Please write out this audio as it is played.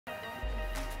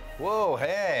Whoa,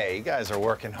 hey, you guys are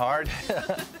working hard.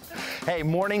 Hey,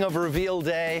 morning of reveal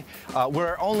day.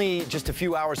 We're only just a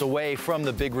few hours away from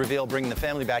the big reveal, bringing the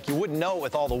family back. You wouldn't know it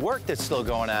with all the work that's still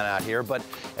going on out here, but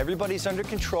everybody's under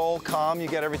control, calm. You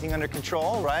get everything under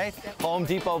control, right? Home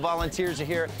Depot volunteers are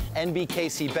here.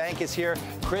 NBKC Bank is here.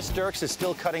 Chris Dirks is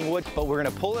still cutting wood, but we're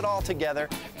going to pull it all together.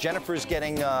 Jennifer's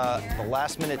getting the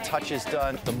last-minute touches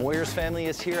done. The Moyers family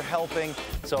is here helping.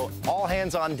 So all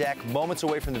hands on deck, moments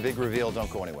away from the big reveal.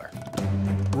 Don't go anywhere.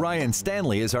 Ryan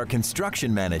Stanley is our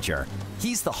construction manager.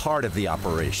 He's the heart of the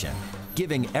operation,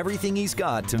 giving everything he's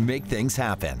got to make things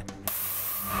happen.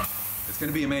 It's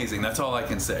going to be amazing, that's all I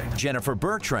can say. Jennifer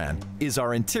Bertrand is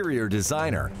our interior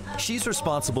designer. She's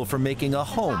responsible for making a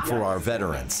home for our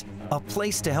veterans, a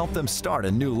place to help them start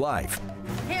a new life.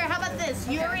 Here, how about this?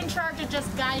 You're in charge of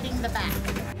just guiding the back.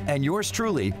 And yours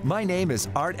truly, my name is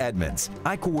Art Edmonds.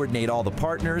 I coordinate all the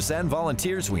partners and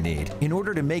volunteers we need in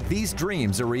order to make these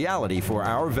dreams a reality for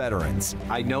our veterans.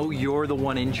 I know you're the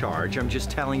one in charge. I'm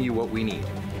just telling you what we need.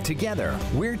 Together,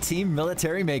 we're Team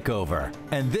Military Makeover,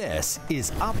 and this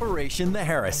is Operation the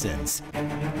Harrisons.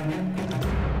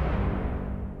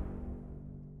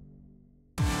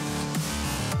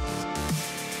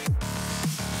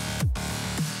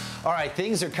 All right,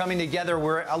 things are coming together.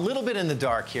 We're a little bit in the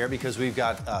dark here because we've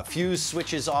got fuse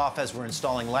switches off as we're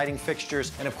installing lighting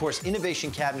fixtures. And of course,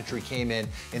 Innovation Cabinetry came in,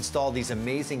 installed these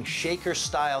amazing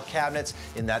shaker-style cabinets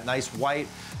in that nice white.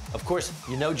 Of course,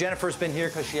 you know Jennifer's been here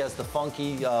because she has the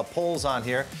funky pulls on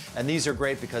here, and these are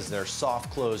great because they're soft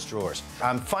closed drawers.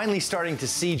 I'm finally starting to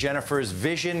see Jennifer's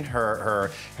vision, her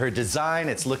design.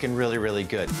 It's looking really, really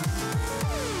good.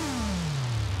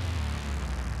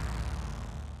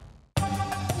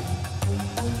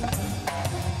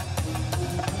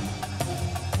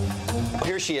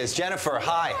 Here she is. Jennifer,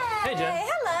 hi. Hey, Jen.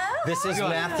 Hello. This is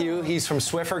Matthew. He's from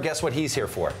Swiffer. Guess what he's here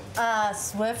for?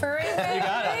 Swiffer, maybe? You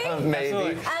got it.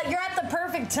 Maybe. You're at the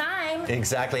perfect time.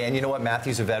 Exactly. And you know what?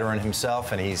 Matthew's a veteran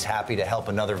himself, and he's happy to help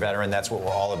another veteran. That's what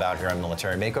we're all about here on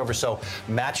Military Makeover. So,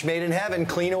 match made in heaven.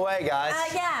 Clean away, guys.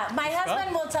 Yeah. My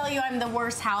husband will tell you I'm the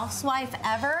worst housewife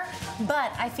ever,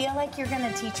 but I feel like you're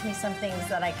going to teach me some things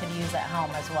that I could use at home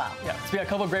as well. Yeah. So we got a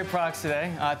couple of great products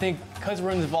today. I think because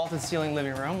we're in the vaulted ceiling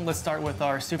living room, let's start with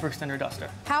our Super Extender Duster.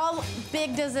 How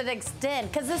big does it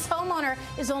extend? Because this homeowner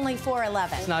is only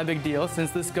 4'11". It's not a big deal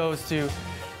since this goes to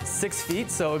 6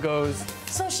 feet, so it goes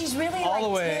so she's really all like the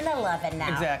way 10, 11 now.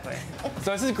 Exactly.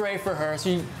 So this is great for her. So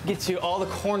you get to all the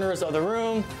corners of the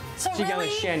room. So she got a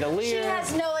chandelier. She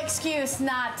has no excuse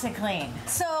not to clean.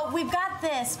 So we've got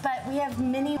this, but we have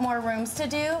many more rooms to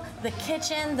do. The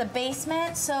kitchen, the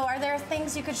basement. So are there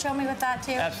things you could show me with that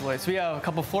too? Absolutely. So we have a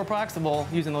couple floor products that we'll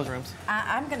use in those rooms.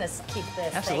 I'm gonna keep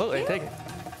this. Absolutely. Thank you. Take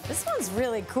it. This one's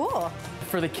really cool.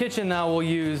 For the kitchen now, we'll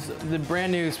use the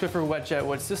brand new Swiffer Wet Jet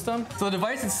Wood system. So the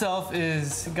device itself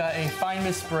is got a fine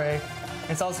mist spray.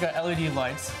 It's also got LED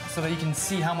lights so that you can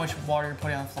see how much water you're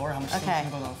putting on the floor, how much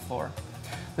solution goes on the floor.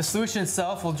 The solution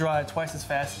itself will dry twice as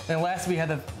fast. And lastly, we have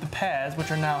the pads,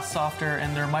 which are now softer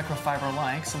and they're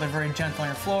microfiber-like, so they're very gentle on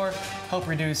your floor, help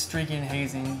reduce streaking and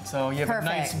hazing. So you have a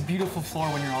nice, beautiful floor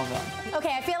when you're all done.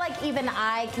 Okay, I feel like even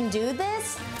I can do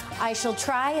this. I shall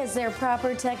try. Is there a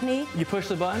proper technique? You push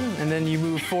the button, and then you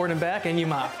move forward and back, and you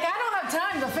mop. I don't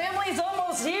have time. The family's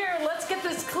almost here. Let's get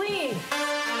this clean.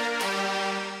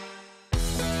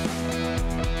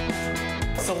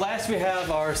 So last we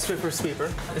have our Swiffer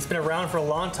Sweeper. It's been around for a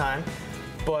long time,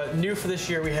 but new for this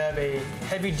year we have a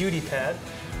heavy-duty pad.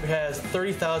 It has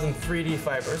 30,000 3D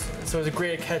fibers, so it's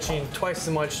great at catching twice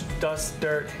as much dust,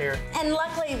 dirt, hair. And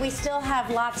luckily, we still have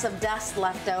lots of dust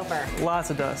left over.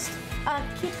 Lots of dust.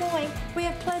 Keep going. We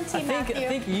have plenty, Matthew. I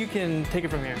think you can take it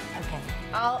from here. Okay.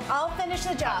 I'll finish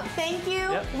the job. Thank you.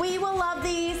 Yep. We will love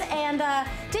these. And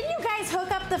didn't you guys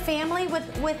hook up the family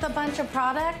with a bunch of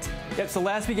product? Yep, so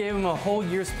last we gave them a whole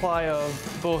year's supply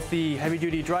of both the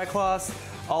heavy-duty dry cloths,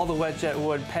 all the wet jet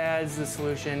wood pads, the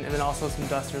solution, and then also some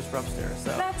dusters for upstairs. So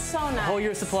that's so nice. A whole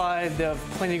year's supply, they have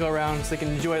plenty to go around so they can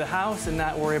enjoy the house and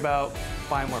not worry about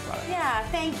buying more product. Yeah,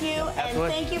 thank you. Absolutely.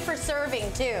 And thank you for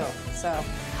serving too. So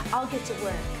I'll get to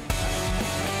work.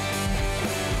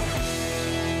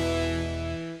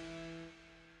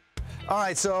 All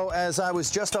right, so as I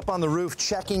was just up on the roof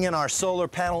checking in our solar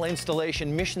panel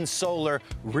installation, Mission Solar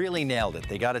really nailed it.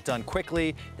 They got it done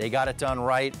quickly, they got it done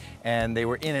right, and they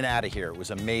were in and out of here. It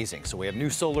was amazing. So we have new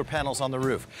solar panels on the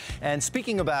roof. And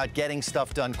speaking about getting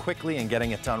stuff done quickly and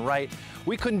getting it done right,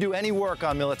 we couldn't do any work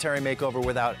on Military Makeover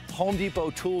without Home Depot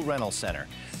Tool Rental Center.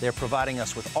 They're providing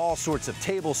us with all sorts of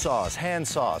table saws, hand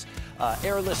saws,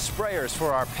 airless sprayers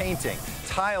for our painting,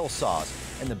 tile saws,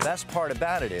 and the best part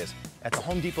about it is At the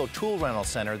Home Depot Tool Rental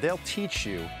Center, they'll teach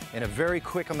you in a very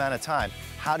quick amount of time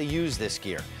how to use this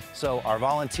gear. So our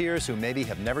volunteers who maybe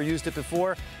have never used it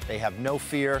before, they have no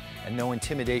fear and no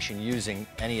intimidation using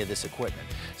any of this equipment.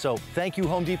 So thank you,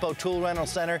 Home Depot Tool Rental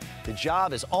Center. The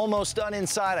job is almost done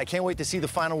inside. I can't wait to see the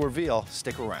final reveal.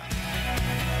 Stick around.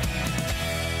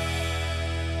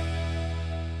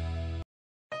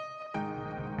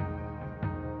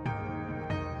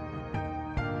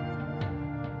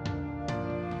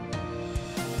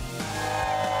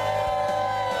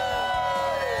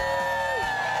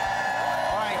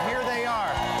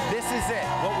 This is it,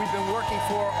 what we've been working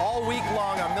for all week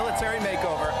long on Military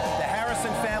Makeover. The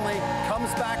Harrison family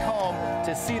comes back home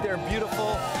to see their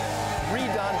beautiful,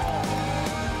 redone home.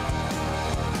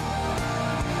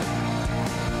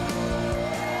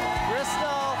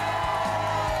 Crystal!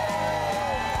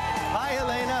 Hi,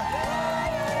 Elena.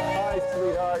 Hi,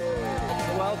 sweetheart.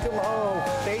 Welcome home.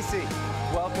 Stacy,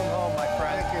 welcome home, my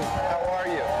friend. Thank you. How are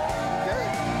you?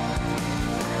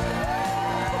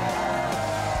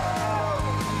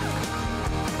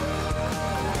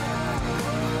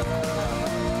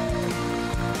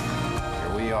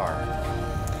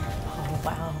 Oh,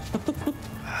 wow.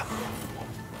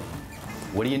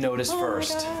 What do you notice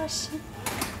first? Oh my gosh.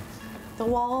 The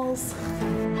walls.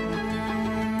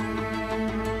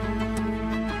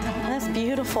 That's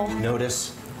beautiful.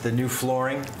 Notice the new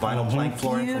flooring, vinyl plank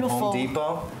flooring from Home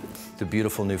Depot. The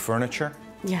beautiful new furniture.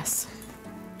 Yes.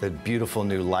 The beautiful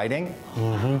new lighting.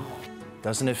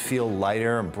 Doesn't it feel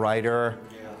lighter and brighter?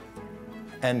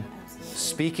 And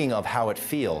speaking of how it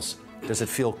feels, does it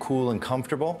feel cool and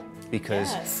comfortable?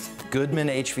 Because Goodman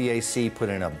HVAC put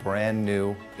in a brand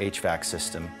new HVAC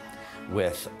system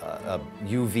with a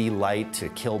UV light to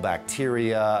kill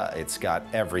bacteria. It's got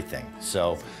everything.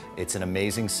 So it's an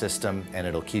amazing system and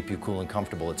it'll keep you cool and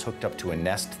comfortable. It's hooked up to a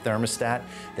Nest thermostat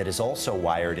that is also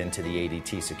wired into the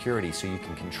ADT security so you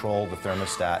can control the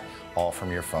thermostat all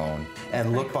from your phone.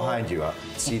 And look behind you.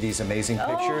 See these amazing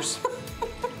pictures?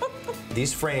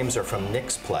 These frames are from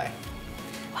Nick's Play.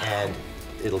 And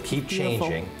it'll keep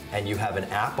changing, and you have an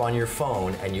app on your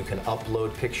phone, and you can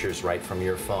upload pictures right from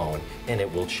your phone, and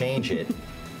it will change it.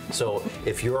 So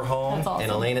if you're home and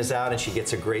Elena's out and she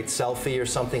gets a great selfie or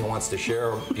something and wants to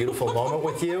share a beautiful moment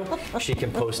with you, she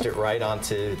can post it right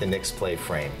onto the Nick's Play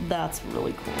frame. That's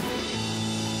really cool.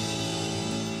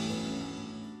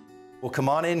 Well, come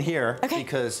on in here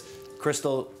because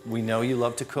Crystal, we know you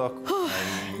love to cook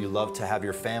and you love to have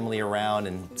your family around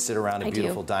and sit around a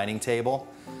beautiful dining table.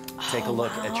 Take a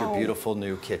look at your beautiful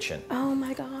new kitchen. Oh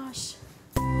my gosh.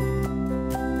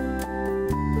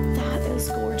 That is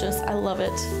gorgeous. I love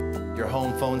it. Your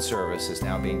home phone service is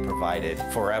now being provided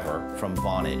forever from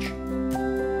Vonage.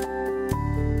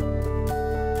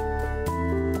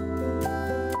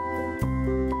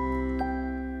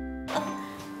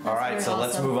 All right, so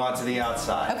let's move on to the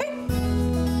outside. Okay.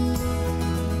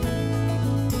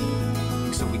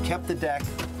 So we kept the deck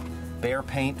bare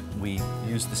paint. We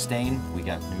used the stain. We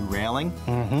got new railing.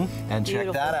 And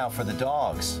check that out for the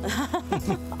dogs.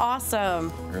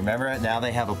 Awesome. Remember, now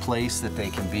they have a place that they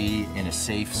can be in a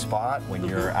safe spot when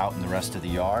you're out in the rest of the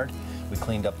yard. We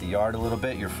cleaned up the yard a little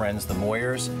bit. Your friends, the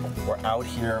Moyers, were out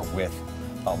here with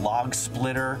a log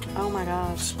splitter. Oh my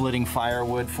gosh. Splitting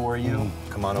firewood for you.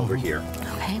 Come on over here.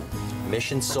 Okay.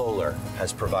 Mission Solar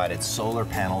has provided solar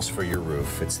panels for your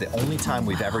roof. It's the only time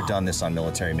we've ever done this on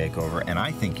Military Makeover, and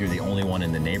I think you're the only one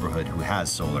in the neighborhood who has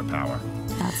solar power.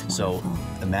 That's wonderful. So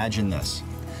imagine this.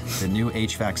 The new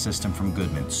HVAC system from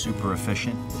Goodman, super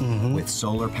efficient, with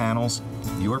solar panels.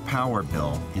 Your power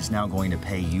bill is now going to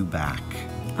pay you back.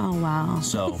 Oh, wow.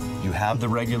 So you have the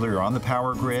regular, you're on the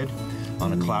power grid.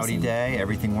 On a cloudy day,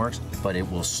 everything works, but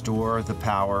it will store the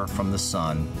power from the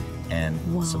sun and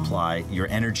supply. Your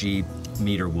energy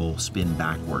meter will spin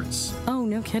backwards. Oh,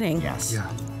 no kidding. Yes. Yeah.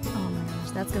 Oh my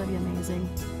gosh, that's gonna be amazing.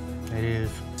 It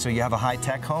is. So you have a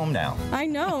high-tech home now. I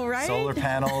know, right? Solar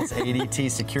panels, ADT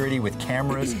security with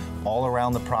cameras all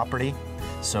around the property.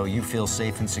 So you feel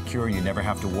safe and secure. You never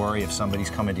have to worry if somebody's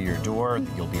coming to your door.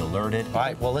 You'll be alerted. All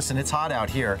right, well, listen, it's hot out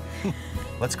here.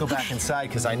 Let's go back inside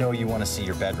because I know you want to see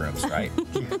your bedrooms, right?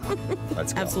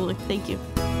 Let's go. Absolutely. Thank you.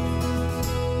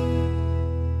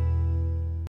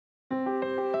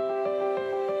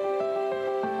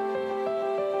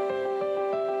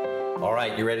 All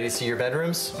right, you ready to see your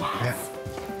bedrooms? Yeah.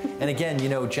 And again, you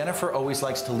know, Jennifer always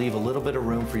likes to leave a little bit of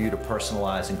room for you to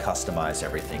personalize and customize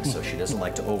everything, so she doesn't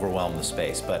like to overwhelm the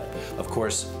space. But of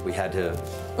course, we had to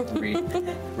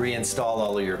reinstall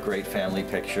all of your great family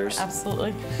pictures.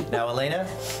 Absolutely. Now, Elena,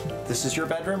 this is your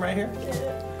bedroom right here?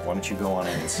 Why don't you go on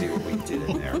in and see what we did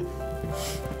in there?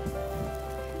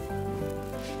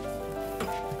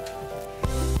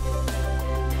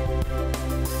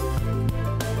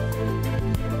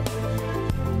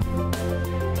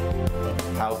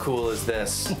 cool is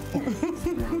this?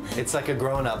 It's like a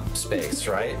grown-up space,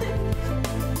 right?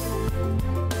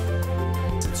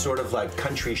 It's sort of like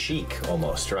country chic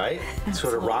almost, right?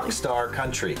 Sort of rock star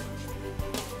country.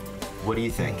 What do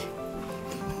you think?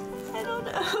 I don't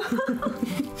know.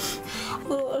 A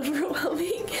little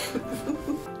overwhelming.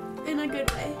 In a good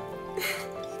way.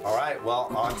 All right, well,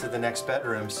 on to the next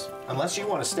bedrooms. Unless you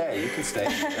want to stay, you can stay.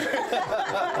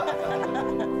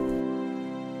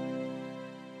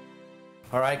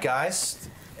 All right, guys,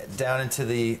 down into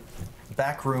the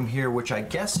back room here, which I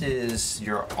guess is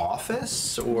your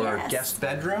office or Yes. guest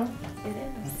bedroom. It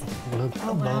is. Look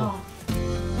Oh, wow.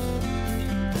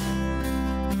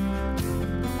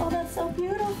 Oh, that's so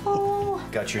beautiful.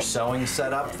 Got your sewing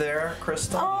set up there,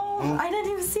 Crystal. Oh, I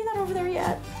didn't even see that over there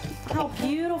yet. How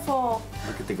beautiful.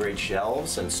 Look at the great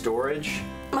shelves and storage.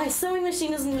 My sewing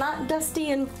machine is not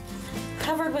dusty and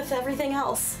covered with everything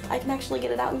else. I can actually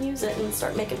get it out and use it and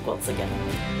start making quilts again.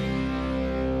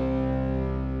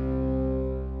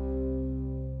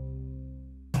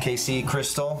 Casey,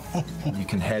 Crystal, you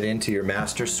can head into your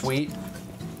master suite.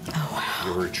 Oh, wow.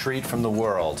 Your retreat from the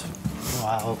world.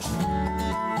 Wow.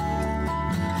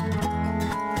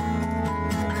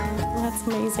 That's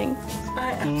amazing.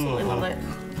 I absolutely love it.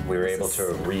 We were able to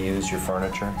reuse your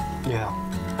furniture. Yeah.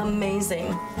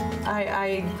 Amazing.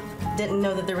 I didn't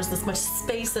know that there was this much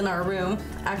space in our room.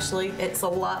 Actually, it's a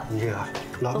lot, Yeah. A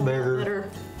a lot lot bigger better.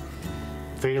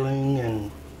 feeling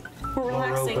and More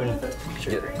relaxing. open.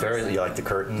 You like the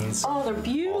curtains, Oh, they're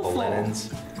beautiful. all the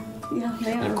linens, Yeah,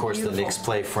 they are and of course beautiful. the Knicks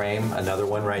play frame, another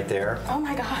one right there. Oh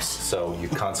my gosh. So you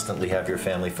constantly have your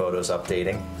family photos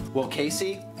updating. Well,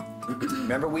 Casey,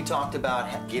 remember we talked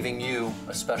about giving you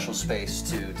a special space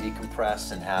to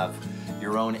decompress and have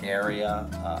your own area,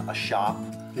 a shop,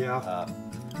 yeah.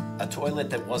 a toilet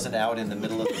that wasn't out in the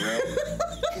middle of the room.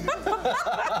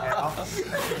 Yeah.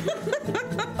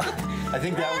 I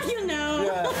think that was. You know.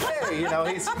 Yeah, hey, you know,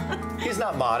 he's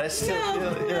not modest.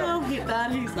 No,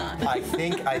 he's not. I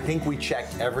think we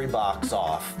checked every box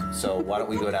off. So why don't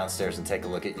we go downstairs and take a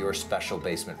look at your special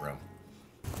basement room?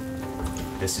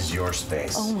 This is your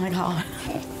space. Oh my god.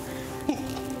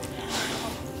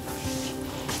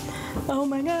 Oh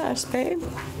my gosh, babe.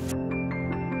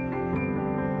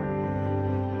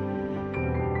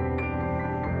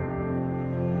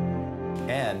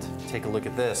 And take a look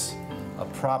at this, a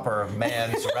proper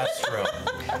man's restroom.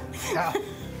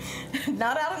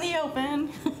 Not out in the open.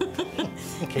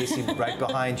 Casey, right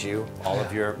behind you, all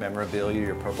of your memorabilia,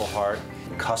 your Purple Heart,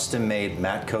 custom-made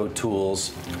Matco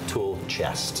Tools tool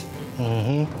chest.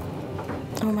 Oh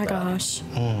my gosh.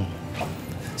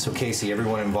 So Casey,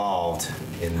 everyone involved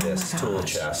in this my tool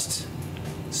gosh. chest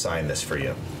signed this for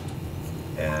you.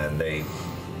 And they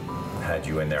had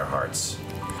you in their hearts.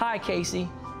 Hi, Casey.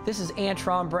 This is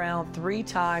Antron Brown,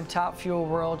 3-time Top Fuel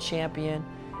World Champion.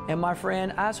 And my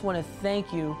friend, I just want to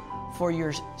thank you for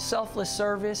your selfless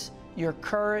service, your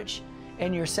courage,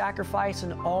 and your sacrifice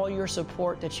and all your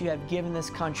support that you have given this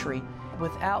country.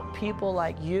 Without people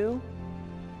like you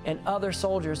and other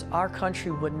soldiers, our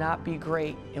country would not be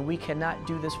great, and we cannot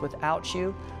do this without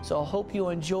you. So I hope you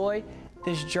enjoy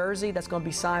this jersey that's going to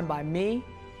be signed by me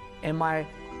and my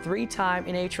 3-time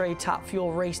NHRA Top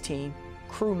Fuel race team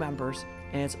crew members,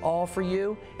 and it's all for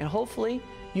you. And hopefully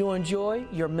you enjoy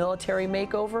your military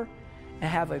makeover and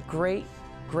have a great,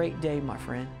 great day, my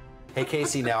friend. Hey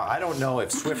Casey, now I don't know if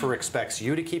Swiffer expects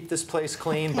you to keep this place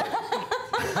clean, but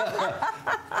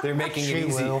they're making it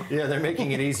easy. will. Yeah, they're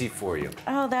making it easy for you.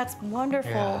 Oh, that's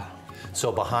wonderful. Yeah.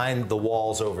 So behind the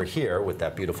walls over here, with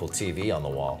that beautiful TV on the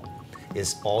wall,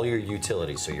 is all your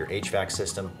utilities. So your HVAC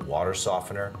system, water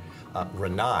softener.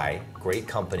 Renai, great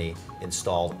company,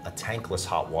 installed a tankless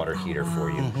hot water heater for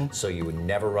you, so you would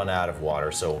never run out of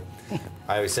water. So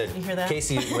I always said, You hear that?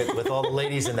 Casey, with all the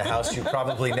ladies in the house, you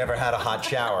probably never had a hot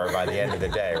shower by the end of the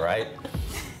day, right?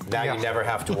 Now Yeah. you never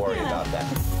have to worry about that.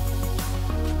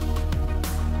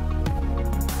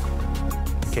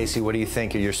 Casey, what do you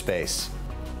think of your space?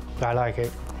 I like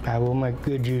it. I will make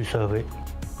good use of it.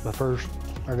 But first,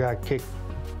 I gotta kick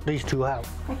these two out.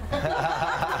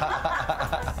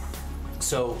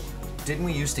 So, didn't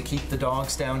we used to keep the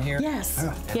dogs down here? Yes.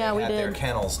 And Yeah, they we had their did.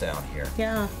 kennels down here.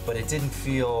 Yeah. But it didn't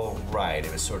feel right.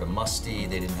 It was sort of musty.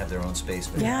 They didn't have their own space.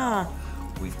 But Yeah. now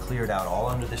we've cleared out all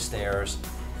under the stairs.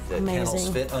 The kennels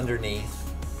Amazing. fit underneath.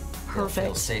 They'll feel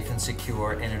Perfect. safe and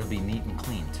secure, and it'll be neat and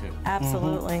clean too.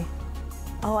 Absolutely.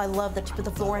 Oh, I love that you put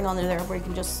the flooring on there where you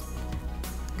can just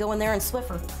go in there and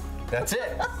Swiffer. That's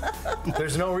it.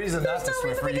 There's no reason not to There's no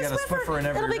reason Swiffer. to You get got a Swiffer in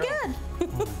every It'll be room.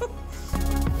 good.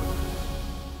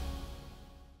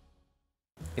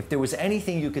 If there was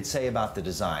anything you could say about the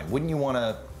design, wouldn't you want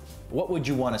to what would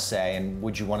you want to say, and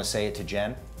would you want to say it to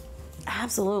Jen?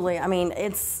 Absolutely. I mean,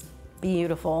 it's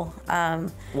beautiful.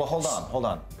 Well, hold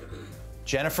on.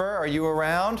 Jennifer, are you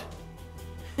around?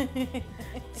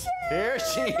 Here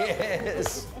she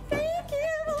is. Thank you.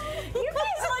 You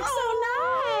guys look so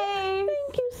nice.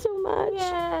 Thank you so much.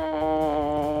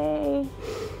 Yay.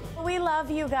 We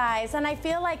love you guys, and I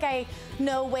feel like I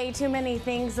know way too many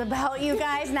things about you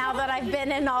guys now that I've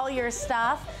been in all your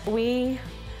stuff. We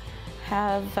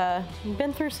have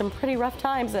been through some pretty rough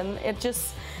times, and it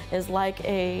just is like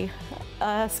a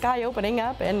sky opening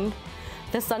up and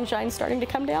the sunshine's starting to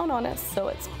come down on us, so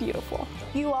it's beautiful.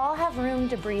 You all have room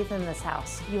to breathe in this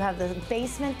house. You have the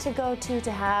basement to go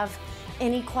to have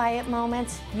any quiet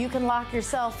moments. You can lock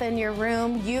yourself in your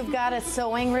room. You've got a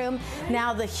sewing room.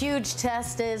 Now the huge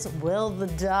test is, will the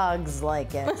dogs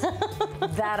like it?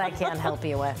 That I can't help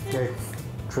you with. It's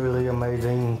truly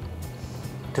amazing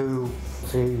to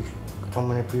see so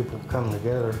many people come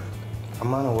together. The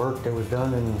amount of work that was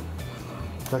done in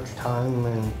such time,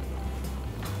 and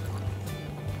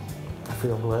I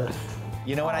feel blessed.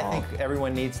 You know what I think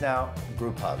everyone needs now?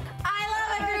 Group hug. I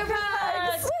love a group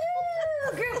hug.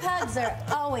 Woo! Group hugs are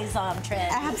always on trend.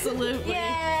 Absolutely.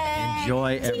 Yay!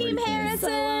 Enjoy Team everything.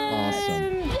 Harrison.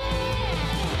 Awesome.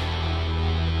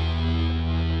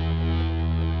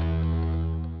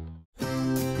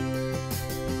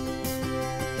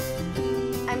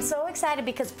 I'm so excited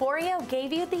because Foreo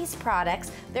gave you these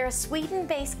products. They're a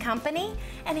Sweden-based company,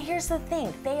 and here's the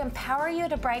thing, they empower you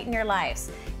to brighten your lives.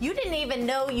 You didn't even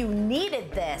know you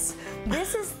needed this.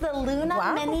 This is the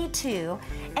Luna Mini 2,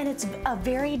 and it's a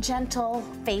very gentle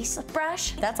face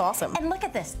brush. That's awesome. And look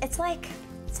at this, it's like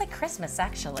Christmas,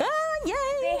 actually. Ah, yay!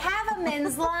 They have a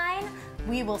men's line.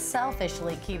 We will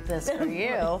selfishly keep this for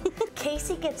you.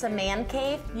 Casey gets a man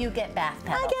cave, you get bath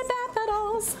pedals. I get bath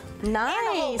pedals. Nice.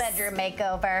 And a whole bedroom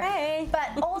makeover. Hey.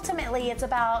 But ultimately, it's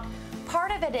about,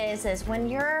 part of it is when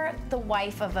you're the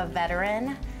wife of a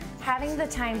veteran, having the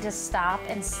time to stop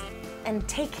and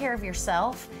take care of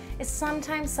yourself is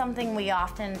sometimes something we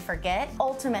often forget.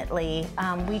 Ultimately,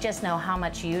 we just know how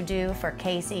much you do for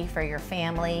Casey, for your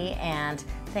family, and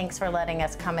thanks for letting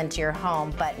us come into your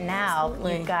home. But now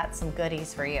we've got some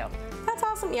goodies for you. That's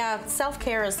awesome. Yeah,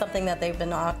 self-care is something that they've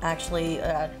been actually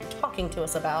talking to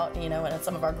us about, you know, in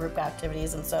some of our group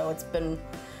activities, and so it's been,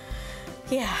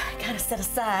 yeah, kind of set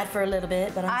aside for a little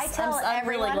bit. But I'm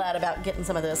really glad about getting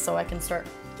some of this so I can start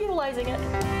utilizing it.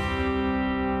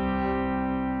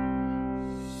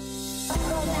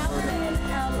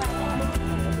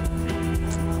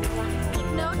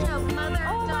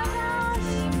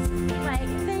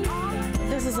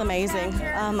 This is amazing.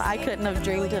 I couldn't have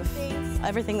dreamed of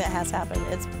everything that has happened.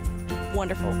 It's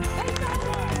wonderful. Of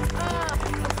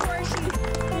course I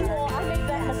made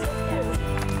that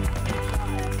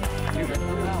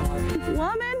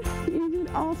Woman, you did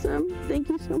awesome. Thank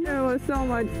you so much. It was so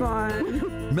much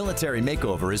fun. Military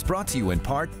Makeover is brought to you in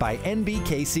part by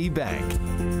NBKC Bank.